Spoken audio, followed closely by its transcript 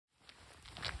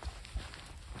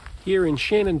Here in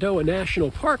Shenandoah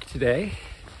National Park today,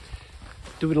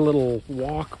 doing a little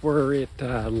walk where it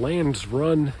Lands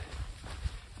Run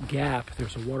Gap.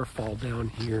 There's a waterfall down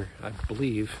here, I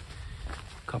believe,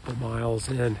 a couple miles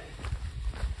in.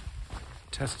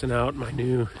 Testing out my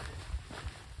new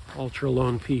Ultra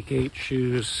Lone Peak 8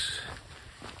 shoes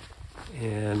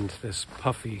and this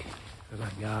puffy that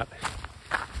I got.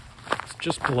 It's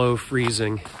just below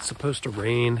freezing. It's supposed to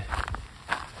rain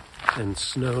and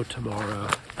snow tomorrow.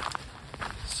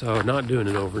 So not doing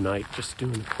it overnight, just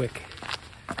doing a quick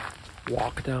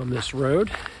walk down this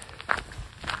road.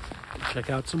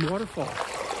 Check out some waterfalls.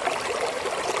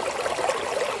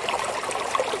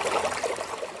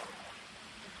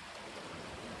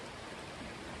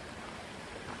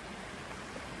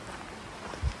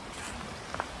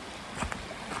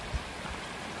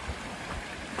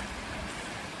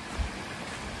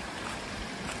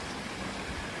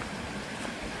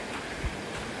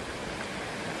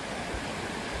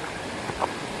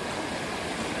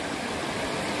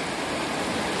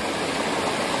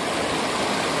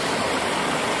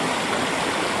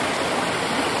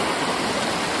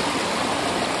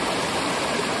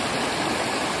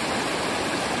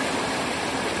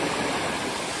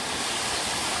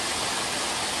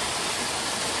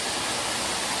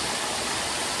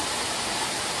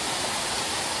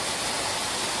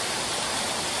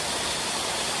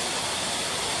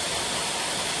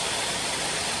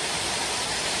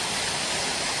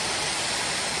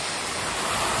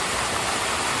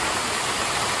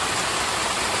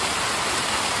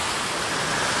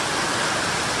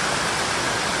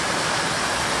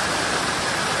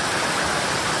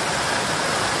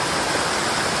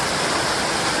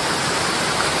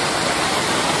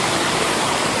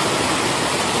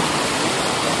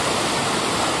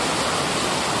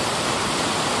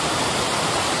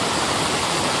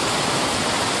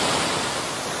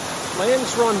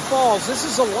 Lands Run Falls. This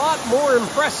is a lot more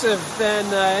impressive than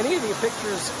any of the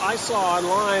pictures I saw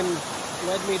online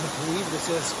led me to believe this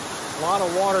is. A lot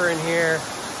of water in here,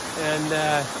 and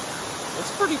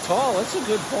it's pretty tall. It's a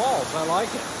good falls. I like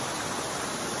it.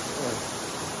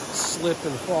 Slip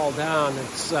and fall down.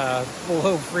 It's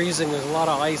below freezing. There's a lot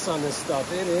of ice on this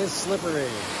stuff. It is slippery.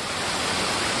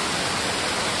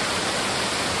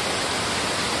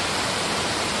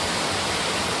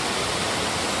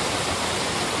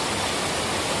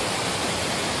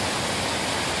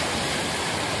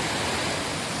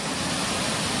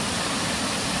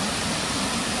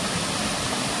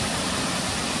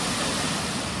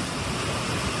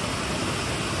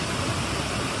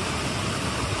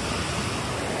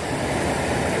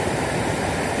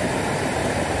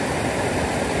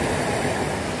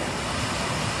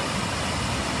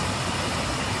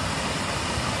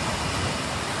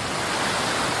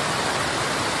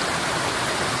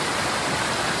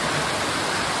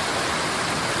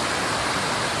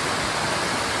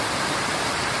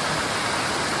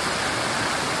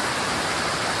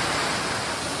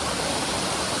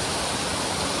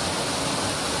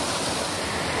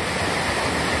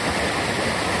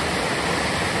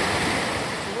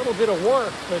 Bit of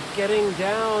work, but getting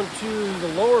down to the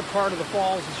lower part of the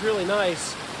falls is really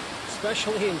nice,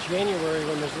 especially in January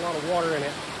when there's a lot of water in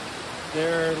it.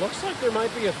 There looks like there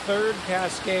might be a third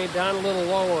cascade down a little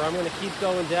lower. I'm going to keep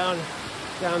going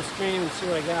downstream and see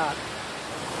what I got.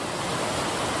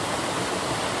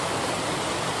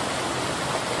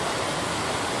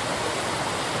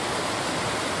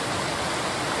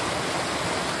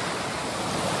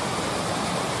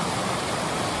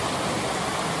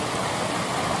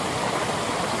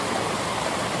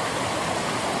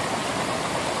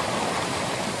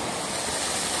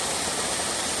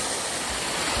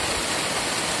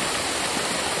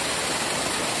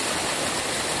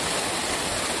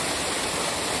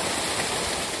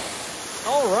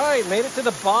 All right, made it to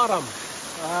the bottom.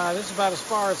 This is about as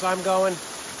far as I'm going.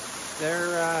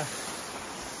 There a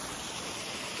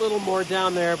little more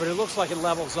down there, but it looks like it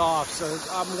levels off, so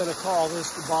I'm going to call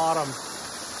this the bottom.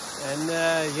 And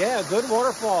yeah, good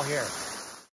waterfall here.